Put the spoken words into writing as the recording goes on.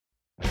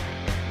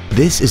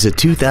This is a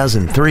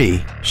 2003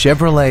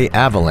 Chevrolet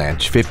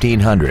Avalanche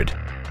 1500.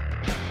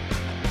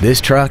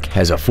 This truck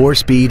has a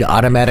 4-speed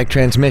automatic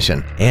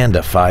transmission and a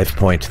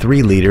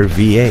 5.3-liter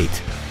V8.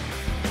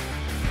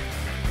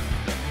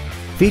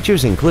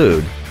 Features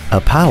include a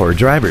power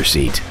driver's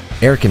seat,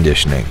 air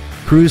conditioning,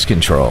 cruise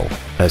control,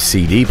 a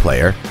CD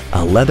player,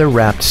 a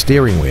leather-wrapped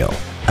steering wheel,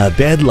 a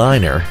bed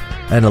liner,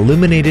 an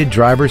illuminated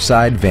driver's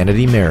side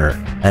vanity mirror,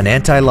 an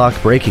anti-lock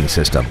braking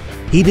system,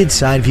 heated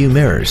side view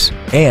mirrors,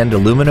 and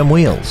aluminum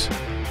wheels.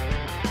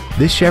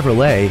 This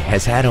Chevrolet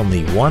has had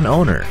only one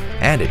owner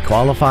and it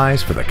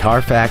qualifies for the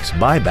Carfax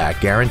buyback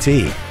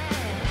guarantee.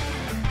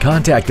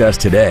 Contact us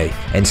today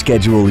and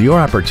schedule your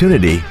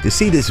opportunity to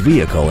see this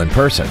vehicle in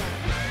person.